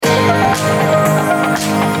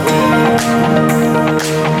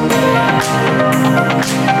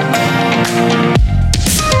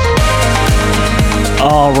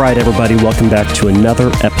right, everybody, welcome back to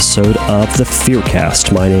another episode of the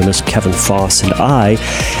Fearcast. My name is Kevin Foss, and I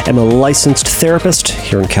am a licensed therapist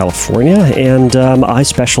here in California, and I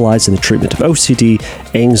specialize in the treatment of OCD,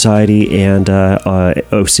 anxiety, and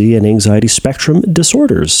OC and anxiety spectrum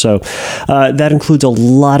disorders. So that includes a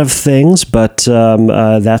lot of things, but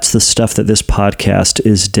that's the stuff that this podcast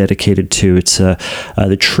is dedicated to. It's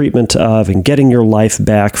the treatment of and getting your life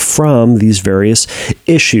back from these various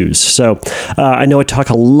issues. So I know I talk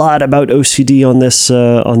a lot about OCD on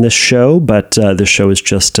this show, but this show is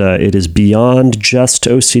just it is beyond just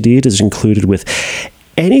OCD. It is included with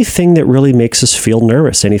anything that really makes us feel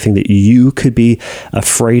nervous, anything that you could be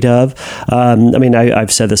afraid of.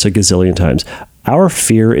 I've said this a gazillion times. Our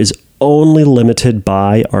fear is only limited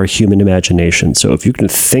by our human imagination. So if you can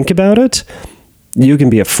think about it, you can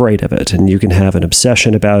be afraid of it, and you can have an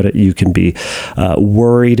obsession about it. You can be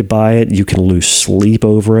worried by it. You can lose sleep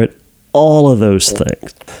over it. All of those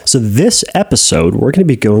things. So this episode, we're going to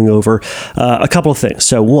be going over a couple of things.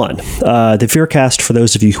 So one, the Fearcast, for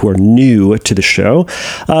those of you who are new to the show,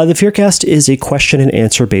 the Fearcast is a question and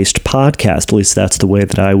answer based podcast. At least that's the way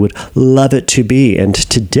that I would love it to be. And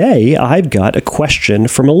today I've got a question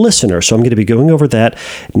from a listener. So I'm going to be going over that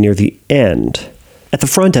near the end. At the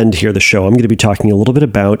front end here of the show, I'm going to be talking a little bit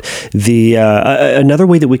about the another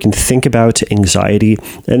way that we can think about anxiety,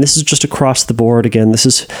 and this is just across the board. Again, this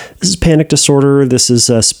is panic disorder, this is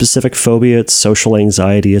a specific phobia, it's social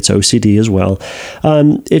anxiety, it's OCD as well.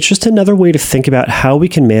 It's just another way to think about how we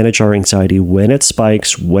can manage our anxiety when it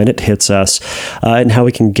spikes, when it hits us, and how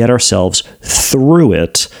we can get ourselves through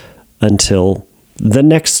it until the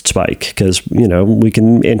next spike, because, we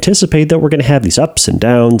can anticipate that we're going to have these ups and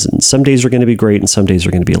downs, and some days are going to be great and some days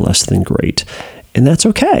are going to be less than great. And that's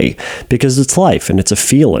okay, because it's life and it's a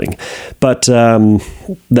feeling. But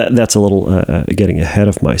that's a little getting ahead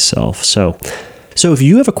of myself. So if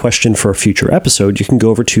you have a question for a future episode, you can go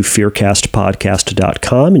over to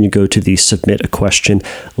fearcastpodcast.com and you go to the submit a question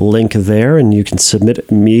link there, and you can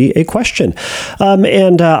submit me a question.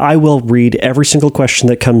 And I will read every single question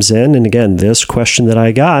that comes in. And again, this question that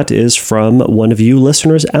I got is from one of you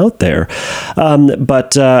listeners out there.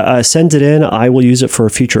 But send it in. I will use it for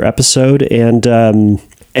a future episode.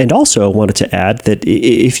 And also, I wanted to add that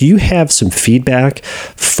if you have some feedback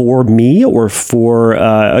for me or for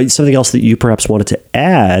something else that you perhaps wanted to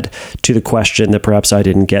add to the question that perhaps I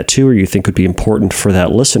didn't get to or you think would be important for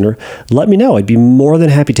that listener, let me know. I'd be more than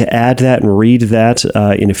happy to add that and read that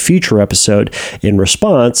in a future episode in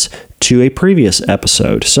response to a previous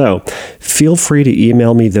episode. So feel free to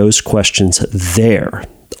email me those questions there.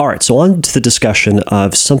 All right, so on to the discussion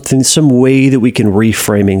of some way that we can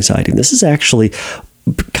reframe anxiety. And this is actually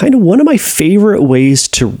kind of one of my favorite ways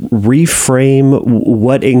to reframe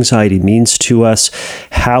what anxiety means to us,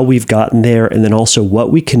 how we've gotten there, and then also what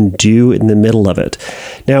we can do in the middle of it.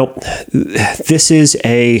 Now,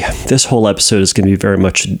 this whole episode is going to be very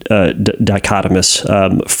much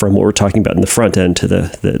dichotomous from what we're talking about in the front end to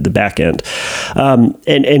the back end.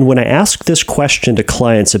 And when I ask this question to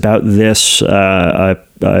clients about this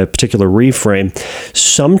a particular reframe,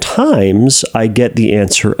 sometimes I get the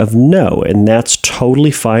answer of no, and that's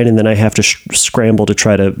totally fine. And then I have to scramble to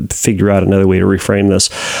try to figure out another way to reframe this.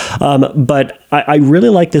 But I really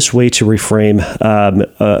like this way to reframe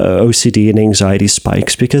OCD and anxiety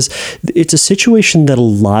spikes, because it's a situation that a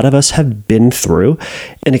lot of us have been through,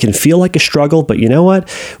 and it can feel like a struggle, but you know what?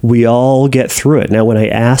 We all get through it. Now, when I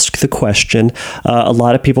ask the question, a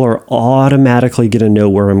lot of people are automatically going to know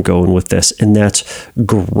where I'm going with this, and that's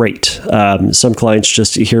great. Some clients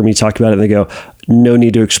just hear me talk about it and they go, no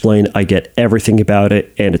need to explain. I get everything about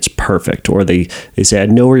it and it's perfect. Or they say, I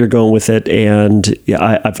know where you're going with it, and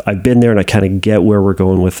I've been there and I kind of get where we're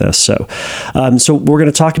going with this. So we're going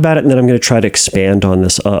to talk about it, and then I'm going to try to expand on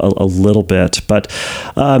this a little bit. But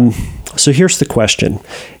so here's the question.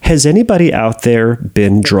 Has anybody out there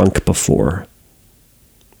been drunk before?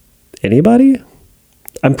 Anybody?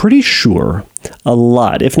 I'm pretty sure a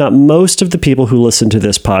lot, if not most of the people who listen to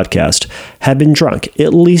this podcast have been drunk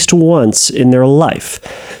at least once in their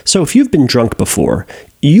life. So if you've been drunk before,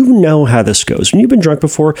 you know how this goes. When you've been drunk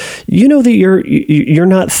before, you know that you're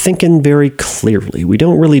not thinking very clearly. We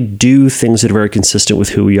don't really do things that are very consistent with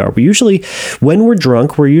who we are. When we're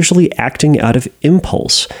drunk, we're usually acting out of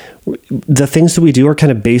impulse. The things that we do are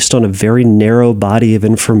kind of based on a very narrow body of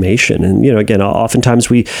information. And, again,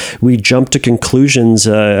 oftentimes we jump to conclusions,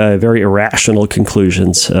 very irrational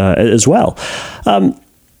conclusions as well.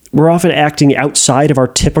 We're often acting outside of our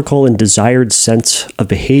typical and desired sense of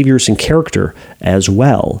behaviors and character as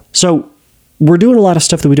well. So we're doing a lot of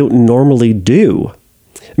stuff that we don't normally do.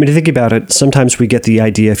 I mean, to think about it, sometimes we get the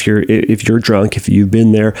idea if you're drunk, if you've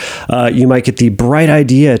been there, you might get the bright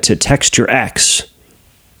idea to text your ex.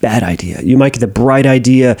 Bad idea. You might get the bright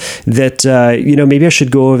idea that, maybe I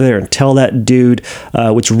should go over there and tell that dude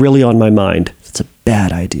what's really on my mind. It's a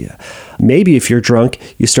bad idea. Maybe if you're drunk,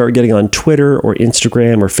 you start getting on Twitter or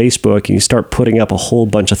Instagram or Facebook and you start putting up a whole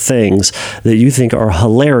bunch of things that you think are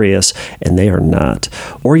hilarious and they are not.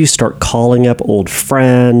 Or you start calling up old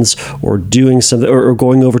friends or doing something or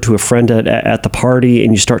going over to a friend at the party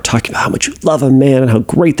and you start talking about how much you love them, man, and how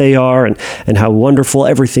great they are and how wonderful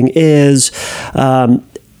everything is.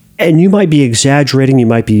 And you might be exaggerating, you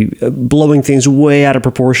might be blowing things way out of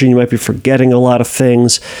proportion, you might be forgetting a lot of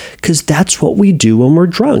things, because that's what we do when we're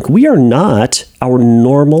drunk. We are not our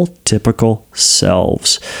normal, typical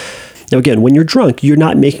selves. Now, again, when you're drunk, you're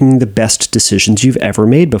not making the best decisions you've ever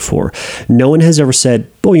made before. No one has ever said,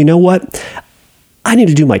 well, you know what? I need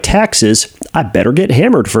to do my taxes. I better get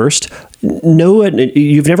hammered first. No,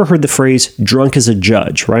 you've never heard the phrase drunk as a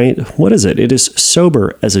judge, right? What is it? It is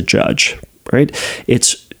sober as a judge, right?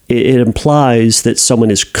 It implies that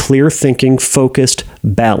someone is clear thinking, focused,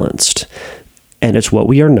 balanced. And it's what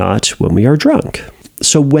we are not when we are drunk.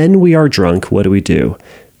 So when we are drunk, what do?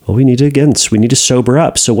 Well, we need to sober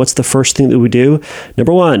up. So what's the first thing that we do?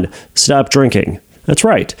 Number one, stop drinking. That's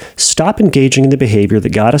right. Stop engaging in the behavior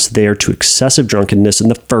that got us there to excessive drunkenness in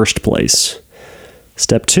the first place.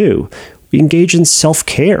 Step two, we engage in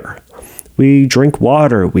self-care. We drink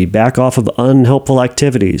water, we back off of unhelpful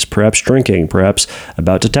activities, perhaps drinking, perhaps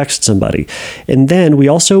about to text somebody. And then we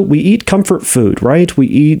eat comfort food, right? We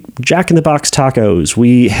eat Jack in the Box tacos.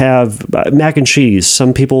 We have mac and cheese.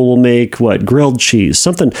 Some people will make grilled cheese,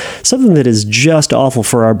 something that is just awful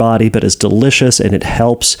for our body, but is delicious and it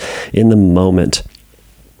helps in the moment.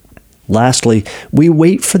 Lastly, we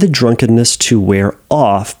wait for the drunkenness to wear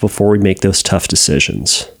off before we make those tough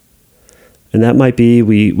decisions. And that might be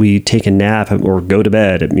we take a nap or go to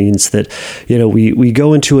bed. It means that, we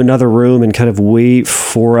go into another room and kind of wait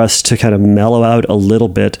for us to kind of mellow out a little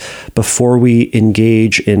bit before we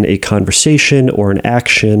engage in a conversation or an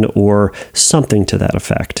action or something to that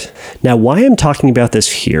effect. Now, why I'm talking about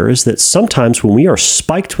this here is that sometimes when we are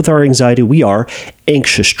spiked with our anxiety, we are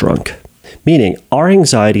anxious drunk, meaning our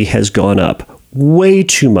anxiety has gone up way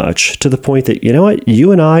too much to the point that,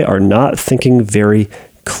 you and I are not thinking very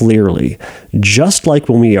clearly. Just like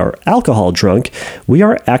when we are alcohol drunk, we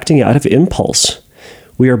are acting out of impulse.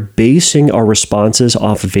 We are basing our responses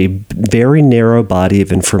off of a very narrow body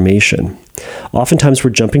of information. Oftentimes,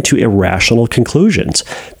 we're jumping to irrational conclusions.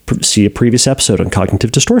 See a previous episode on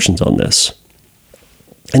cognitive distortions on this.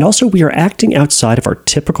 And also, we are acting outside of our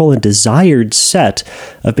typical and desired set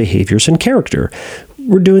of behaviors and character.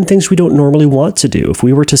 We're doing things we don't normally want to do. If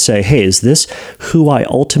we were to say, hey, is this who I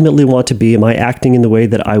ultimately want to be? Am I acting in the way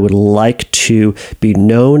that I would like to be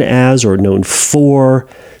known as or known for?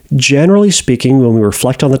 Generally speaking, when we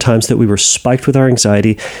reflect on the times that we were spiked with our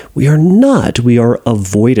anxiety, we are not. We are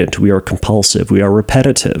avoidant. We are compulsive. We are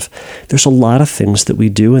repetitive. There's a lot of things that we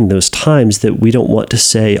do in those times that we don't want to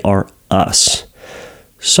say are us.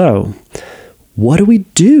 So, what do we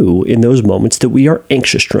do in those moments that we are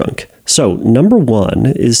anxious drunk? So, number one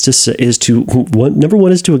is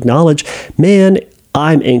to acknowledge, man,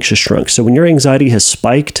 I'm anxious drunk. So when your anxiety has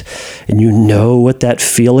spiked and you know what that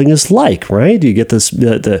feeling is like, right? You get this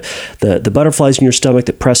the butterflies in your stomach,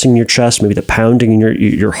 the pressing in your chest, maybe the pounding in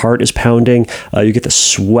your heart is pounding. You get the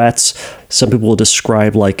sweats. Some people will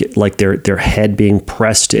describe like their head being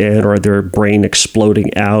pressed in or their brain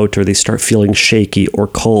exploding out, or they start feeling shaky or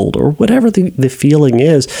cold or whatever the feeling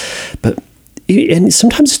is. And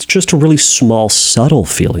sometimes it's just a really small, subtle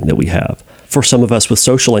feeling that we have. For some of us with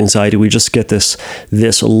social anxiety, we just get this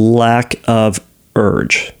lack of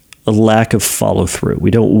urge, a lack of follow through.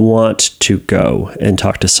 We don't want to go and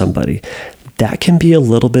talk to somebody. That can be a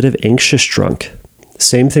little bit of anxious drunk.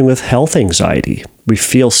 Same thing with health anxiety. We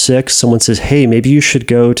feel sick. Someone says, hey, maybe you should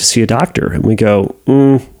go to see a doctor. And we go,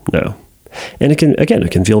 no. And it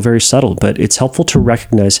can feel very subtle, but it's helpful to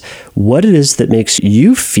recognize what it is that makes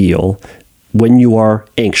you feel when you are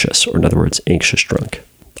anxious, or in other words, anxious drunk.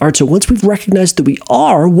 All right, so once we've recognized that we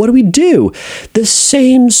are, what do we do? The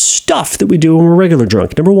same stuff that we do when we're regular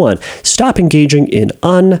drunk. Number one, stop engaging in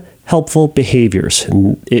unhelpful behaviors.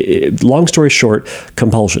 And long story short,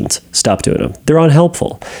 compulsions. Stop doing them. They're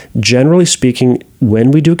unhelpful. Generally speaking,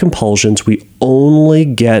 when we do compulsions, we only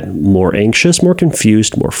get more anxious, more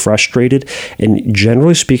confused, more frustrated, and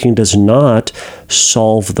generally speaking, does not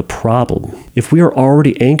solve the problem. If we are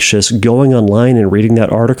already anxious, going online and reading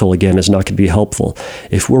that article again is not going to be helpful.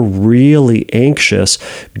 If we're really anxious,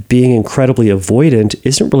 being incredibly avoidant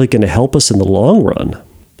isn't really going to help us in the long run.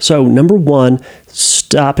 So number one,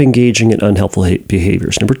 stop engaging in unhelpful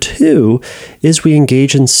behaviors. Number two is we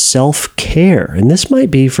engage in self-care. And this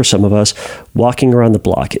might be for some of us walking around the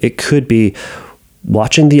block. It could be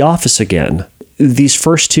watching The Office again. These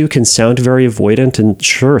first two can sound very avoidant, and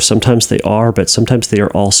sure, sometimes they are, but sometimes they are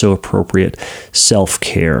also appropriate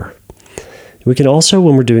self-care. We can also,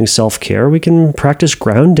 when we're doing self-care, we can practice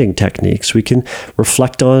grounding techniques. We can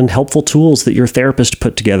reflect on helpful tools that your therapist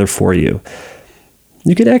put together for you.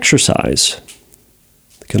 You can exercise.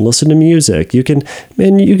 You can listen to music. You can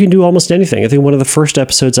do almost anything. I think one of the first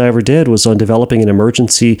episodes I ever did was on developing an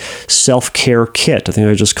emergency self-care kit. I think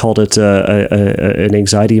I just called it an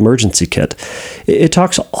anxiety emergency kit. It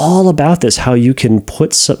talks all about this, how you can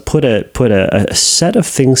put a set of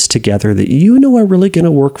things together that you know are really going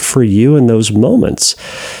to work for you in those moments.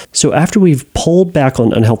 So after we've pulled back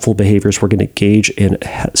on unhelpful behaviors, we're going to engage in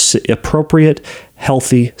appropriate,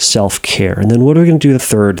 healthy self-care. And then what are we going to do? The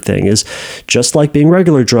third thing is, just like being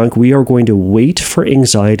regular drunk, we are going to wait for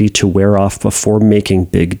anxiety to wear off before making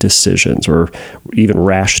big decisions or even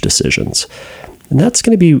rash decisions. And that's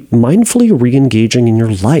going to be mindfully re-engaging in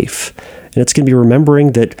your life. And it's going to be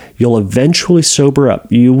remembering that you'll eventually sober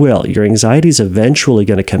up. You will. Your anxiety is eventually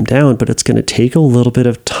going to come down, but it's going to take a little bit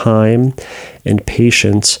of time and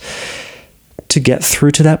patience to get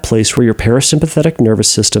through to that place where your parasympathetic nervous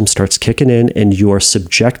system starts kicking in and your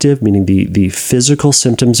subjective, meaning the physical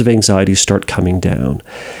symptoms of anxiety, start coming down.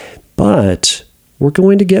 But we're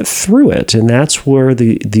going to get through it, and that's where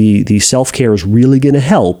the self-care is really going to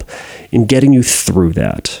help in getting you through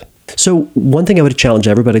that. So one thing I would challenge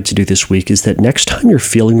everybody to do this week is that next time you're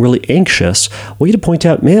feeling really anxious, I want you to point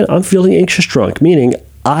out, man, I'm feeling anxious drunk, meaning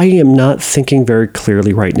I am not thinking very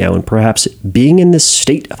clearly right now, and perhaps being in this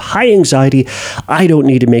state of high anxiety, I don't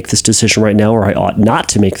need to make this decision right now, or I ought not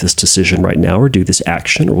to make this decision right now, or do this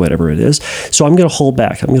action, or whatever it is. So I'm going to hold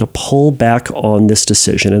back. I'm going to pull back on this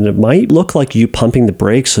decision, and it might look like you pumping the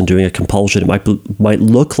brakes on doing a compulsion. It might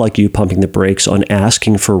look like you pumping the brakes on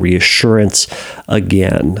asking for reassurance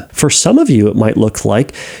again. For some of you, it might look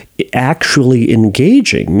like actually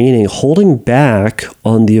engaging, meaning holding back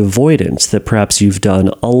on the avoidance that perhaps you've done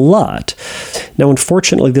a lot. Now,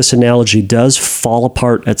 unfortunately, this analogy does fall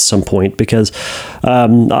apart at some point because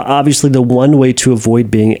obviously the one way to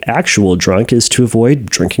avoid being actual drunk is to avoid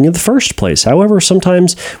drinking in the first place. However,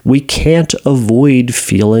 sometimes we can't avoid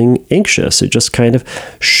feeling anxious. It just kind of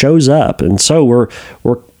shows up. And so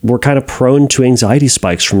we're kind of prone to anxiety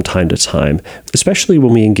spikes from time to time, especially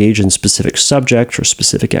when we engage in specific subjects or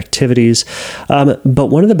specific activities. But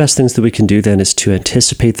one of the best things that we can do then is to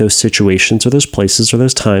anticipate those situations or those places or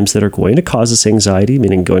those times that are going to cause us anxiety,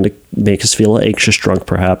 meaning going to make us feel anxious drunk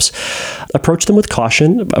perhaps. Approach them with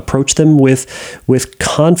caution, approach them with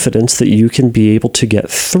confidence that you can be able to get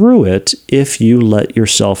through it if you let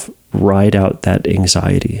yourself ride out that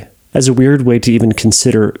anxiety. As a weird way to even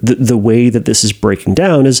consider the way that this is breaking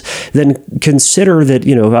down is then consider that,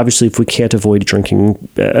 obviously if we can't avoid drinking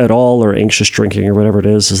at all or anxious drinking or whatever it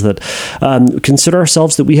is that consider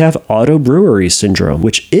ourselves that we have auto brewery syndrome,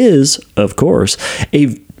 which is, of course,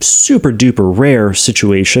 a super duper rare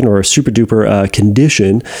situation or a super duper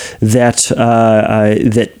condition that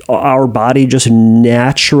our body just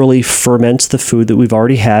naturally ferments the food that we've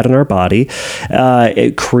already had in our body,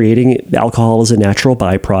 creating alcohol as a natural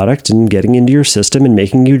byproduct and getting into your system and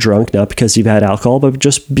making you drunk, not because you've had alcohol, but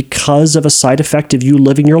just because of a side effect of you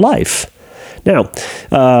living your life. Now,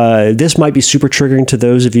 this might be super triggering to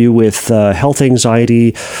those of you with health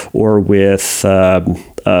anxiety or with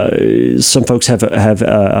some folks have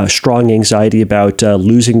a strong anxiety about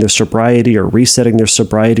losing their sobriety or resetting their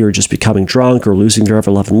sobriety or just becoming drunk or losing their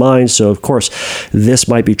ever-loving mind. So, of course, this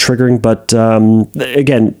might be triggering. But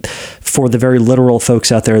again, for the very literal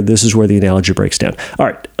folks out there, this is where the analogy breaks down. All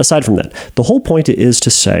right, aside from that, the whole point is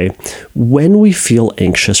to say, when we feel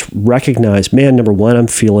anxious, recognize, man, number one, I'm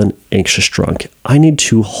feeling anxious drunk. I need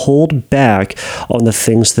to hold back on the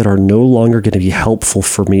things that are no longer going to be helpful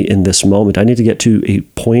for me in this moment. I need to get to a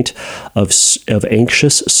point of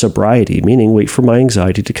anxious sobriety, meaning wait for my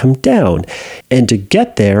anxiety to come down. And to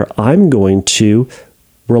get there, I'm going to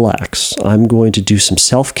relax. I'm going to do some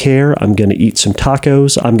self-care. I'm going to eat some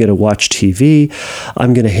tacos. I'm going to watch TV.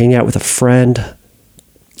 I'm going to hang out with a friend.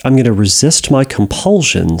 I'm going to resist my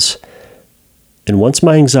compulsions. And once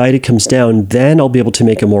my anxiety comes down, then I'll be able to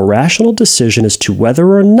make a more rational decision as to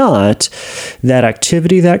whether or not that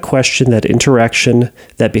activity, that question, that interaction,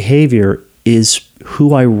 that behavior is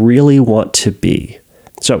who I really want to be.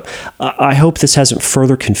 So I hope this hasn't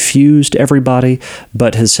further confused everybody,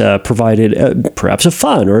 but has provided perhaps a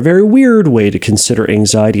fun or a very weird way to consider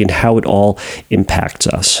anxiety and how it all impacts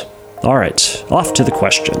us. All right, off to the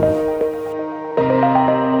question.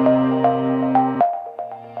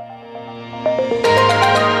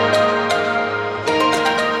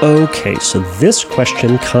 Okay, so this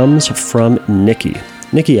question comes from Nikki.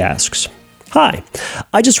 Nikki asks, "Hi,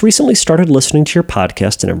 I just recently started listening to your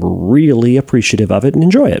podcast and I'm really appreciative of it and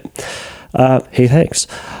enjoy it. Hey, thanks."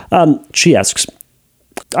 She asks,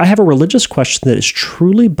 "I have a religious question that has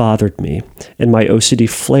truly bothered me and my OCD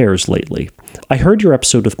flares lately. I heard your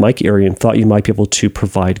episode with Mike Erre and thought you might be able to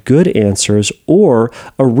provide good answers or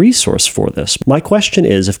a resource for this. My question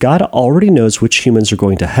is, if God already knows which humans are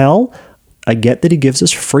going to hell, I get that he gives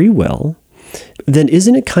us free will, then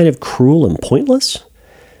isn't it kind of cruel and pointless?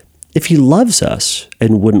 If he loves us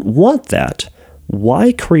and wouldn't want that,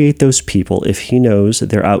 why create those people if he knows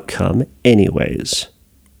their outcome anyways?"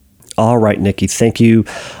 All right, Nikki, thank you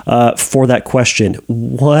for that question.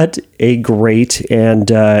 What a great and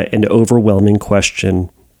an overwhelming question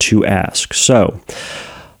to ask. So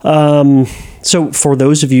for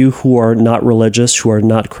those of you who are not religious, who are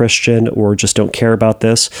not Christian, or just don't care about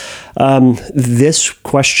this, this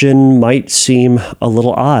question might seem a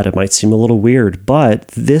little odd. It might seem a little weird, but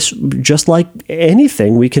this, just like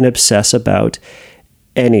anything, we can obsess about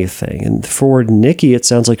anything. And for Nikki, it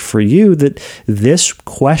sounds like for you that this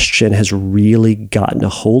question has really gotten a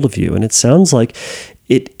hold of you. And it sounds like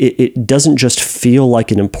it doesn't just feel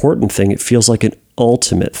like an important thing. It feels like an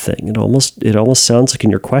ultimate thing. It almost sounds like in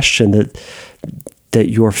your question that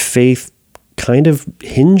your faith kind of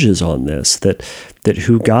hinges on this, that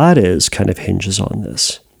who God is kind of hinges on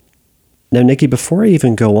this. Now, Nikki, before I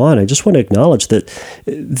even go on, I just want to acknowledge that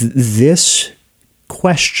this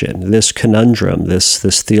question, this conundrum,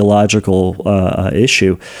 this theological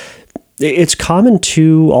issue, it's common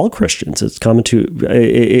to all Christians. It's common to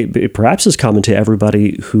it perhaps is common to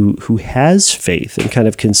everybody who has faith, and kind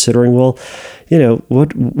of considering, well,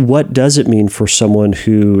 what does it mean for someone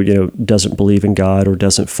who doesn't believe in God or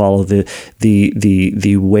doesn't follow the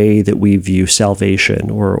way that we view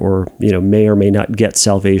salvation, or may or may not get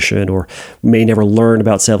salvation, or may never learn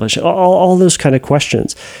about salvation. All those kind of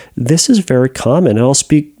questions. This is very common, and I'll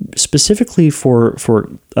speak specifically for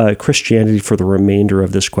Christianity for the remainder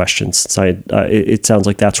of this question, since it sounds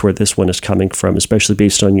like that's where this one is coming from, especially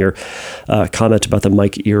based on your comment about the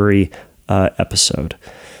Mike Erre episode.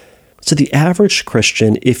 So the average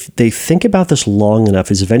Christian, if they think about this long enough,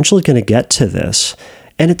 is eventually going to get to this,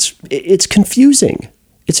 and it's confusing.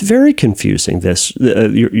 It's very confusing, this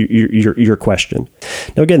your question.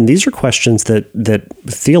 Now, again, these are questions that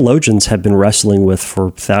theologians have been wrestling with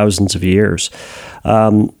for thousands of years.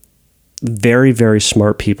 Very, very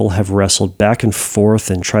smart people have wrestled back and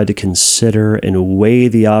forth and tried to consider and weigh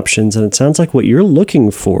the options. And it sounds like what you're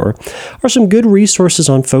looking for are some good resources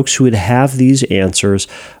on folks who would have these answers,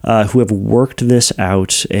 who have worked this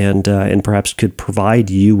out, and perhaps could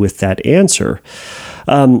provide you with that answer.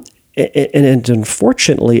 And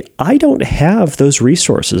unfortunately, I don't have those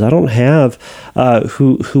resources. I don't have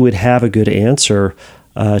who would have a good answer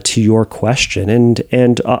to your question.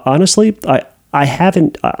 And honestly,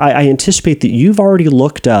 I anticipate that you've already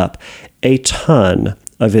looked up a ton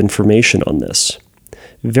of information on this.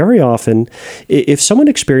 Very often, if someone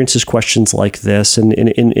experiences questions like this, and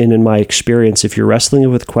in my experience, if you're wrestling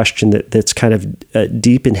with a question that's kind of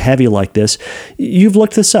deep and heavy like this, you've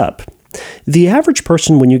looked this up. The average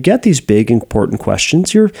person, when you get these big, important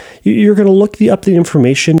questions, you're going to look up the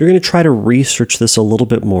information. You're going to try to research this a little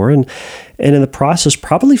bit more, and in the process,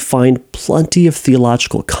 probably find plenty of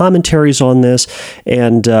theological commentaries on this,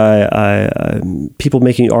 and people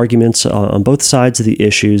making arguments on both sides of the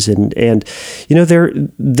issues. And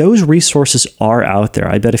those resources are out there.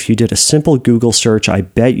 I bet if you did a simple Google search, I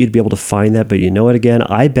bet you'd be able to find that. But you know what? Again,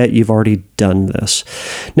 I bet you've already done this.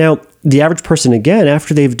 Now, the average person, again,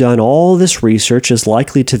 after they've done all this research, is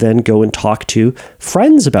likely to then go and talk to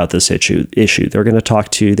friends about this issue. They're going to talk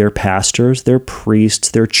to their pastors, their priests,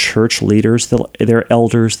 their church leaders, their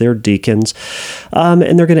elders, their deacons,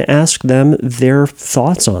 and they're going to ask them their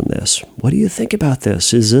thoughts on this. What do you think about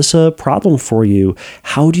this? Is this a problem for you?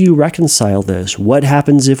 How do you reconcile this? What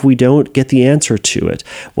happens if we don't get the answer to it?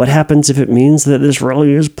 What happens if it means that this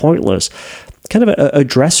really is pointless? Kind of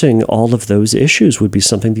addressing all of those issues would be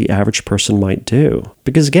something the average person might do.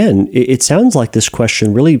 Because again, it sounds like this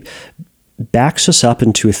question really backs us up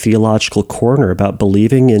into a theological corner about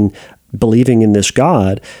believing in this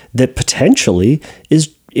God that potentially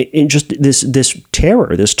is in just this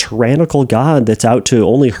terror, this tyrannical God that's out to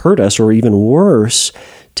only hurt us, or even worse,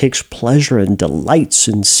 takes pleasure and delights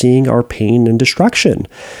in seeing our pain and destruction.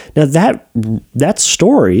 Now that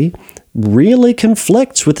story really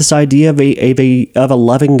conflicts with this idea of a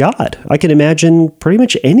loving God. I can imagine pretty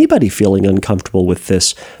much anybody feeling uncomfortable with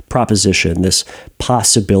this proposition, this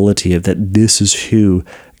possibility of that this is who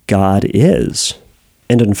God is.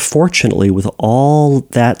 And unfortunately, with all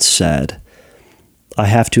that said, I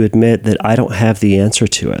have to admit that I don't have the answer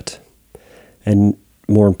to it. And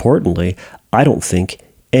more importantly, I don't think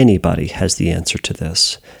anybody has the answer to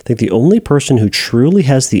this. I think the only person who truly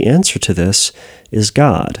has the answer to this is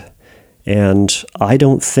God. And I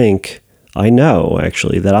don't think, I know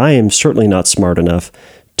actually, that I am certainly not smart enough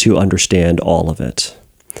to understand all of it.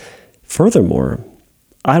 Furthermore,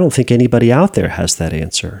 I don't think anybody out there has that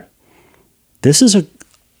answer. This is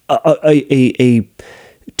a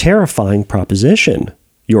terrifying proposition,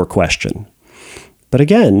 your question. But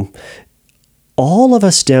again, all of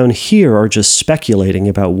us down here are just speculating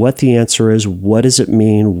about what the answer is, what does it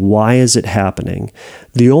mean, why is it happening.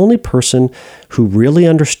 The only person who really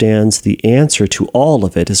understands the answer to all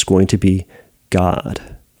of it is going to be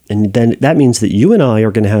God. And then that means that you and I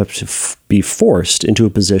are going to have to be forced into a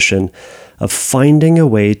position of finding a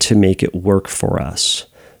way to make it work for us,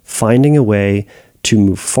 finding a way to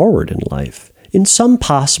move forward in life in some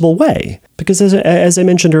possible way. Because as I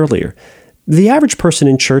mentioned earlier, the average person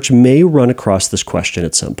in church may run across this question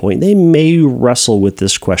at some point. They may wrestle with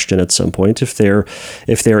this question at some point. If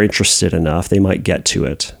they're interested enough, they might get to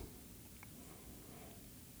it.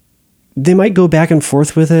 They might go back and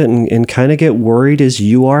forth with it and kind of get worried as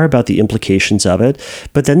you are about the implications of it,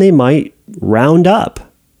 but then they might round up.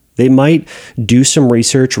 They might do some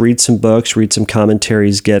research, read some books, read some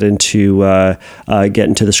commentaries, get into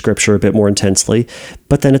the scripture a bit more intensely.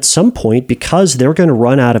 But then at some point, because they're going to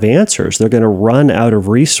run out of answers, they're going to run out of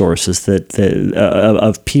resources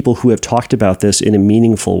of people who have talked about this in a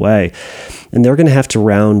meaningful way, and they're going to have to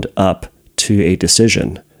round up to a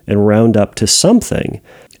decision and round up to something.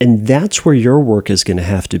 And that's where your work is going to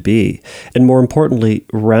have to be. And more importantly,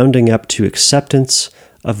 rounding up to acceptance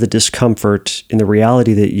of the discomfort in the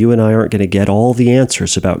reality that you and I aren't going to get all the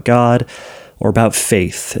answers about God or about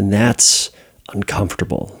faith, and that's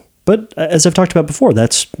uncomfortable. But as I've talked about before,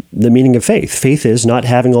 that's the meaning of faith. Faith is not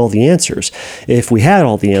having all the answers. If we had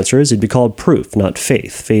all the answers, it'd be called proof, not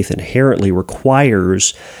faith. Faith inherently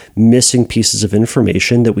requires missing pieces of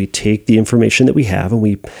information that we take the information that we have and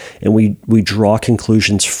we draw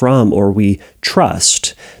conclusions from, or we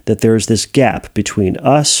trust that there's this gap between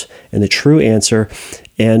us and the true answer,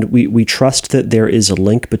 and we trust that there is a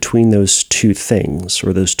link between those two things,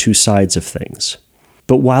 or those two sides of things.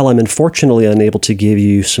 But while I'm unfortunately unable to give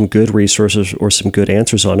you some good resources or some good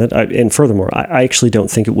answers on it, and furthermore, I actually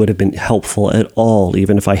don't think it would have been helpful at all,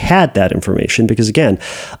 even if I had that information, because again,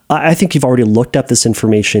 I think you've already looked up this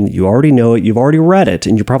information, you already know it, you've already read it,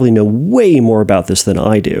 and you probably know way more about this than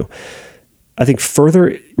I do. I think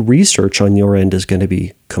further research on your end is going to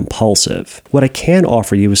be compulsive. What I can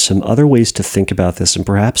offer you is some other ways to think about this, and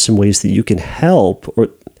perhaps some ways that you can help,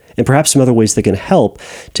 and perhaps some other ways that can help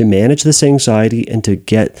to manage this anxiety and to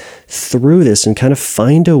get through this and kind of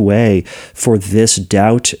find a way for this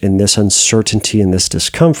doubt and this uncertainty and this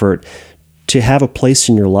discomfort to have a place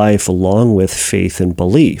in your life along with faith and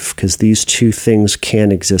belief, because these two things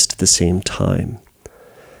can exist at the same time.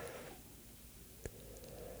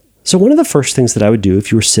 So one of the first things that I would do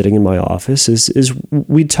if you were sitting in my office is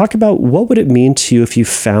we'd talk about what would it mean to you if you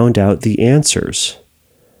found out the answers.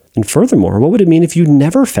 And furthermore, what would it mean if you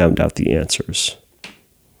never found out the answers?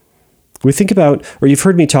 We think about, or you've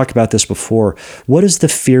heard me talk about this before, what is the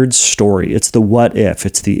feared story? It's the what if,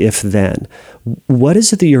 it's the if then. What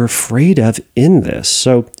is it that you're afraid of in this?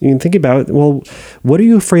 So you can think about, well, what are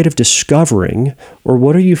you afraid of discovering, or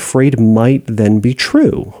what are you afraid might then be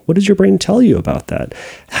true? What does your brain tell you about that?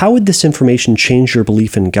 How would this information change your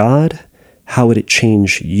belief in God? How would it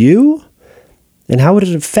change you? And how would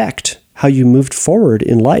it affect how you moved forward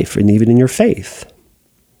in life and even in your faith?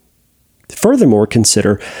 Furthermore,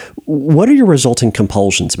 consider, what are your resulting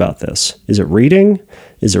compulsions about this? Is it reading?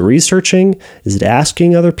 Is it researching? Is it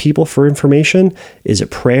asking other people for information? Is it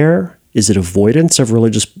prayer? Is it avoidance of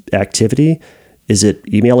religious activity? Is it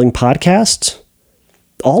emailing podcasts?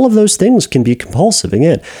 All of those things can be compulsive.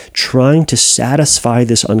 Again, trying to satisfy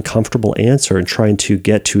this uncomfortable answer and trying to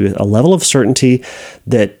get to a level of certainty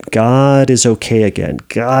that God is okay again.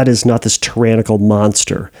 God is not this tyrannical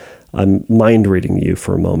monster. I'm mind reading you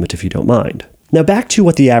for a moment, if you don't mind. Now, back to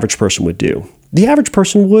what the average person would do. The average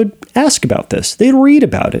person would ask about this. They'd read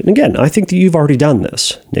about it. And again, I think that you've already done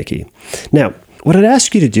this, Nikki. Now, what I'd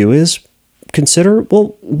ask you to do is consider,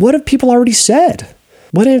 well, what have people already said?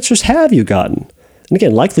 What answers have you gotten? And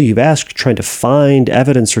again, likely you've asked trying to find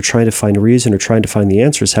evidence or trying to find a reason or trying to find the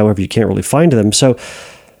answers. However, you can't really find them. So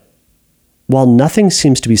while nothing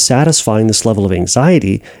seems to be satisfying this level of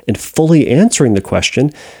anxiety and fully answering the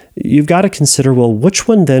question, you've got to consider, well, which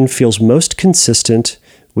one then feels most consistent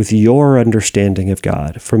with your understanding of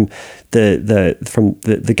God, from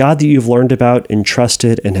the God that you've learned about and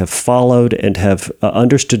trusted and have followed and have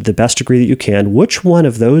understood the best degree that you can. Which one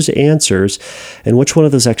of those answers and which one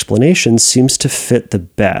of those explanations seems to fit the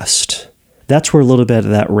best? That's where a little bit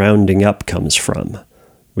of that rounding up comes from.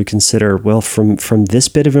 We consider, well, from this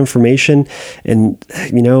bit of information, and,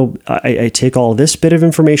 I take all this bit of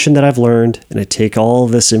information that I've learned, and I take all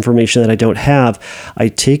this information that I don't have. I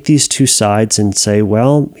take these two sides and say,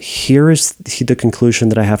 well, here is the conclusion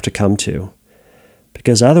that I have to come to.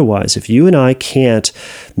 Because otherwise, if you and I can't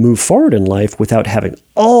move forward in life without having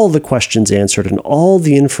all the questions answered and all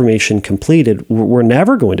the information completed, we're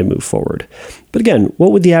never going to move forward. But again,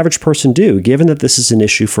 what would the average person do? Given that this is an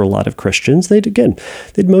issue for a lot of Christians,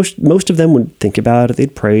 most of them would think about it,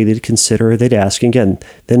 they'd pray, they'd consider, they'd ask, and again,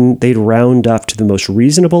 then they'd round up to the most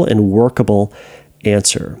reasonable and workable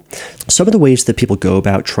answer. Some of the ways that people go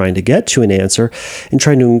about trying to get to an answer and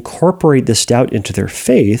trying to incorporate this doubt into their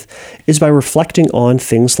faith is by reflecting on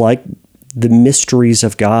things like the mysteries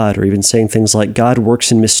of God, or even saying things like God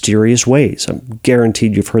works in mysterious ways. I'm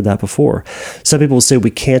guaranteed you've heard that before. Some people will say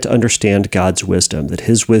we can't understand God's wisdom, that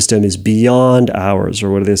his wisdom is beyond ours,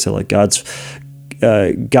 or what do they say, like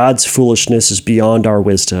God's foolishness is beyond our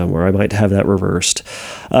wisdom, or I might have that reversed,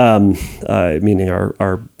 meaning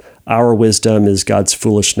our wisdom is God's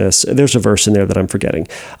foolishness. There's a verse in there that I'm forgetting.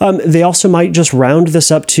 They also might just round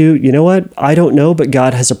this up to, you know what? I don't know, but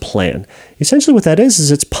God has a plan. Essentially what that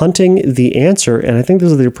is it's punting the answer, and I think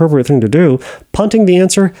this is the appropriate thing to do, punting the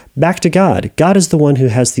answer back to God. God is the one who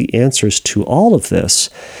has the answers to all of this.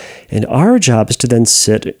 And our job is to then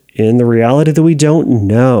sit in the reality that we don't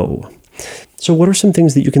know. So what are some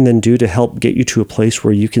things that you can then do to help get you to a place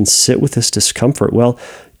where you can sit with this discomfort? Well,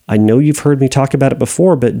 I know you've heard me talk about it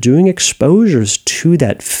before, but doing exposures to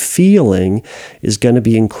that feeling is going to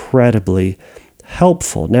be incredibly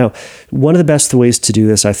helpful. Now, one of the best ways to do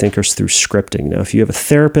this, I think, is through scripting. Now, if you have a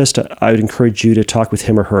therapist, I would encourage you to talk with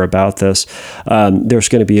him or her about this. There's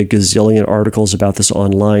going to be a gazillion articles about this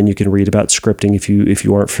online. You can read about scripting if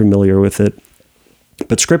you aren't familiar with it.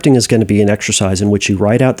 But scripting is going to be an exercise in which you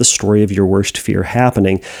write out the story of your worst fear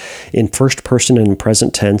happening in first person and in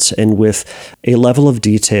present tense, and with a level of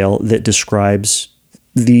detail that describes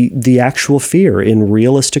the actual fear in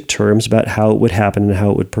realistic terms about how it would happen and how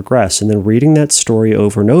it would progress, and then reading that story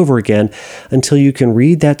over and over again until you can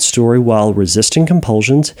read that story while resisting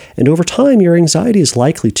compulsions, and over time your anxiety is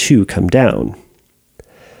likely to come down.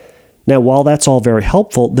 Now, while that's all very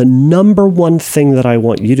helpful, the number one thing that I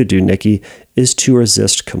want you to do, Nikki, is to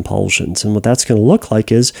resist compulsions. And what that's going to look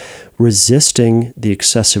like is resisting the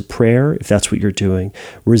excessive prayer, if that's what you're doing,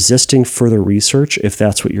 resisting further research, if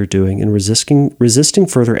that's what you're doing, and resisting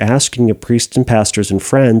further asking of priests and pastors and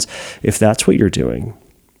friends, if that's what you're doing.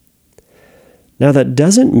 Now, that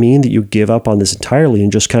doesn't mean that you give up on this entirely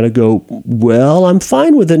and just kind of go, well, I'm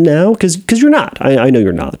fine with it now, because you're not. I know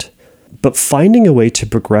you're not. But finding a way to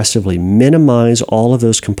progressively minimize all of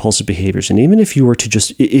those compulsive behaviors, and even if you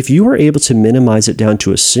were able to minimize it down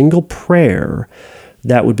to a single prayer,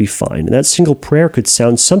 that would be fine. And that single prayer could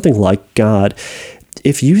sound something like, God,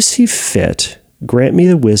 if you see fit, grant me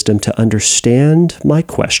the wisdom to understand my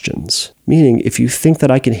questions. Meaning, if you think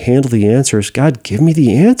that I can handle the answers, God, give me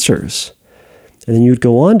the answers. And then you'd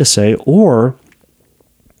go on to say, or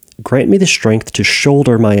grant me the strength to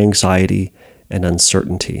shoulder my anxiety and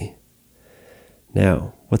uncertainty.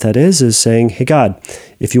 Now, what that is saying, hey, God,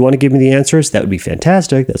 if you want to give me the answers, that would be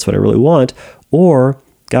fantastic. That's what I really want. Or,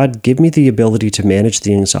 God, give me the ability to manage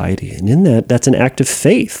the anxiety. And in that's an act of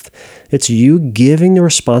faith. It's you giving the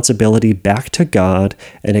responsibility back to God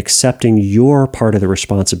and accepting your part of the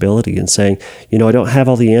responsibility and saying, I don't have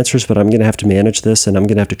all the answers, but I'm going to have to manage this, and I'm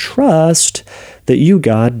going to have to trust that you,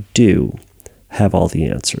 God, do have all the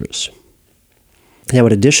answers. Now,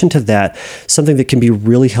 in addition to that, something that can be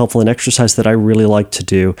really helpful, an exercise that I really like to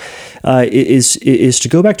do, is to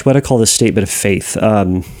go back to what I call the statement of faith.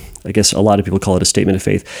 I guess a lot of people call it a statement of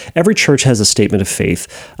faith. Every church has a statement of faith,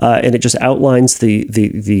 and it just outlines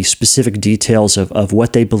the specific details of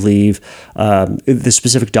what they believe, the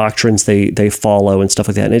specific doctrines they follow, and stuff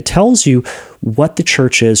like that. And it tells you what the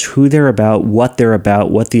church is, who they're about, what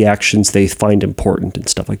the actions they find important, and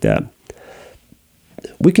stuff like that.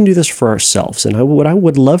 We can do this for ourselves. And what I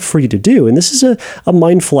would love for you to do, and this is a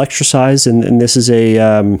mindful exercise, and this is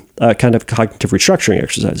a kind of cognitive restructuring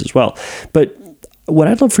exercise as well. But what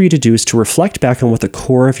I'd love for you to do is to reflect back on what the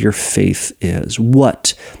core of your faith is.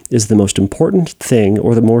 What is the most important thing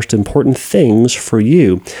or the most important things for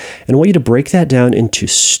you? And I want you to break that down into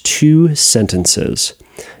 2 sentences.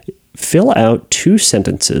 Fill out 2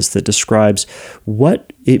 sentences that describes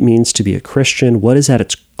what it means to be a Christian, what is at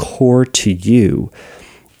its core to you.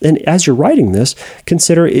 And as you're writing this,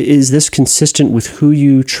 consider, is this consistent with who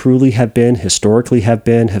you truly have been, historically have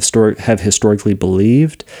been, have historically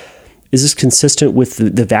believed? Is this consistent with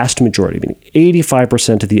the vast majority? I mean,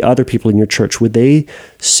 85% of the other people in your church, would they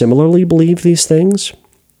similarly believe these things?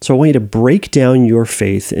 So I want you to break down your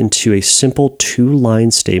faith into a simple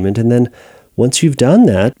 2-line statement, and then once you've done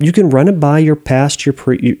that, you can run it by your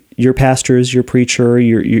pastors, your preacher,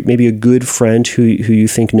 your maybe a good friend who you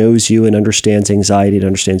think knows you and understands anxiety and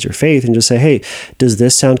understands your faith, and just say, hey, does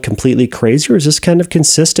this sound completely crazy, or is this kind of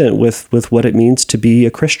consistent with what it means to be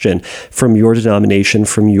a Christian from your denomination,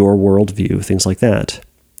 from your worldview, things like that?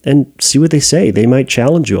 And see what they say. They might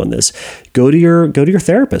challenge you on this. Go to your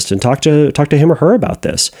therapist and talk to him or her about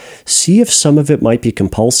this. See if some of it might be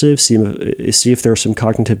compulsive. See if there are some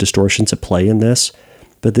cognitive distortions at play in this.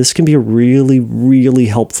 But this can be a really, really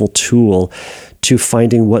helpful tool to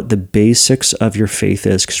finding what the basics of your faith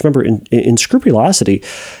is. Because remember, in scrupulosity,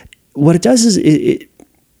 what it does is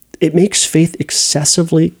it makes faith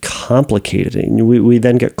excessively complicated. And we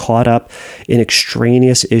then get caught up in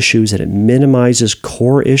extraneous issues, and it minimizes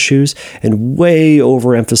core issues and way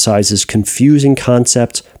overemphasizes confusing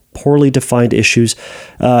concepts, poorly defined issues,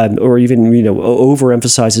 or even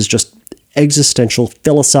overemphasizes just existential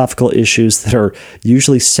philosophical issues that are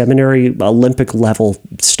usually seminary Olympic level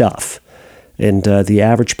stuff. And the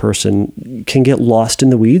average person can get lost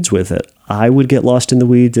in the weeds with it. I would get lost in the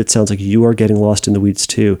weeds. It sounds like you are getting lost in the weeds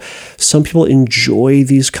too. Some people enjoy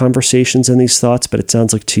these conversations and these thoughts, but it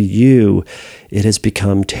sounds like to you, it has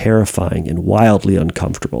become terrifying and wildly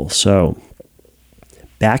uncomfortable. So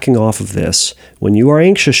backing off of this, when you are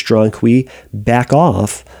anxious drunk, we back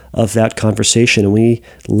off of that conversation and we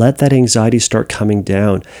let that anxiety start coming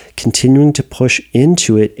down. Continuing to push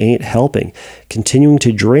into it ain't helping. Continuing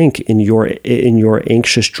to drink in your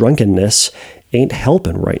anxious drunkenness ain't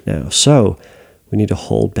helping right now. So we need to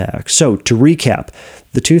hold back. So to recap,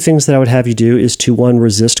 the 2 things that I would have you do is to, 1,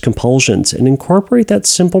 resist compulsions and incorporate that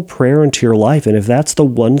simple prayer into your life. And if that's the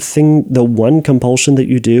one compulsion that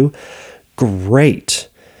you do, great.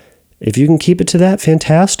 If you can keep it to that,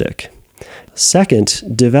 fantastic.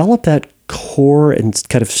 2nd, develop that core and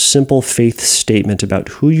kind of simple faith statement about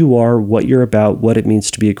who you are, what you're about, what it means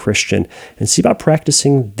to be a Christian, and see about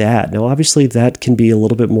practicing that. Now, obviously, that can be a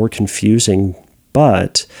little bit more confusing,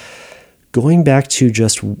 but going back to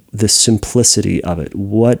just the simplicity of it,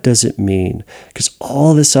 what does it mean? Because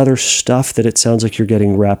all this other stuff that it sounds like you're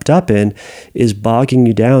getting wrapped up in is bogging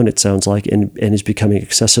you down, it sounds like, and is becoming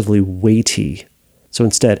excessively weighty. So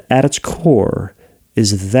instead, at its core,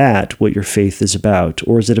 is that what your faith is about,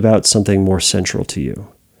 or is it about something more central to you?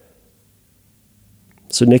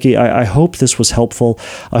 So, Nikki, I hope this was helpful.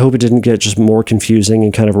 I hope it didn't get just more confusing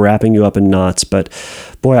and kind of wrapping you up in knots. But,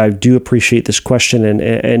 boy, I do appreciate this question,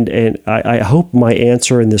 and I hope my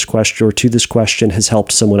answer in this question or to this question has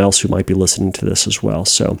helped someone else who might be listening to this as well.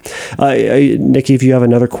 So, Nikki, if you have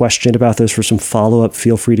another question about this for some follow-up,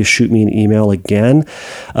 feel free to shoot me an email again.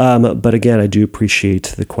 But again, I do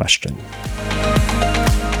appreciate the question.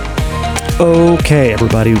 Okay,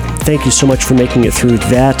 everybody, thank you so much for making it through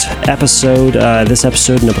that episode, this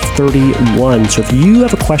episode number 31. So if you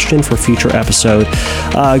have a question for a future episode,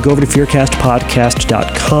 go over to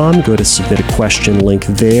fearcastpodcast.com, go to submit a question link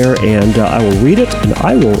there, and I will read it and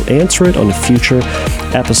I will answer it on a future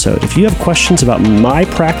episode. If you have questions about my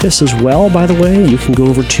practice as well, by the way, you can go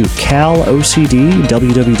over to CalOCD,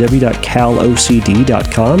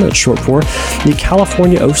 www.calocd.com. That's short for the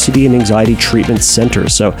California OCD and Anxiety Treatment Center.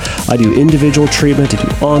 So I do individual treatment, I do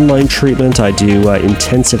online treatment, I do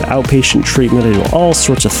intensive outpatient treatment, I do all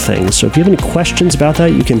sorts of things. So if you have any questions about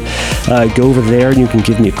that, you can go over there and you can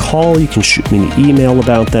give me a call, you can shoot me an email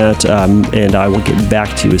about that, and I will get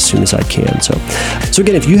back to you as soon as I can. So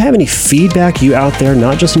again, if you have any feedback, you out there,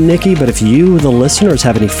 not just Nikki, but if you, the listeners,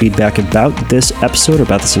 have any feedback about this episode or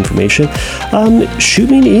about this information, shoot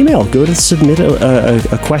me an email. Go to submit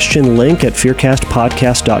a question link at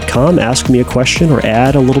fearcastpodcast.com, ask me a question or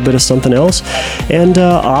add a little bit of something else emails, and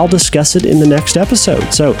I'll discuss it in the next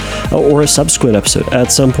episode. So, or a subsequent episode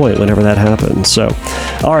at some point, whenever that happens. So,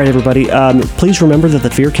 all right, everybody, please remember that the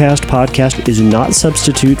FearCast podcast is not a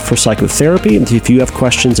substitute for psychotherapy. And if you have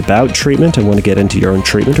questions about treatment and want to get into your own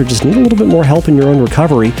treatment or just need a little bit more help in your own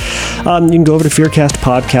recovery, you can go over to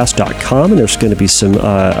fearcastpodcast.com, and there's going to be some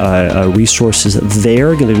resources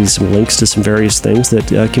there, going to be some links to some various things that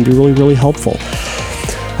can be really, really helpful.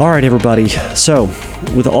 All right, everybody. So,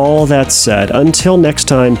 with all that said, until next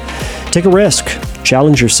time, take a risk,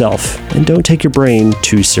 challenge yourself, and don't take your brain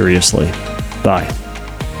too seriously. Bye.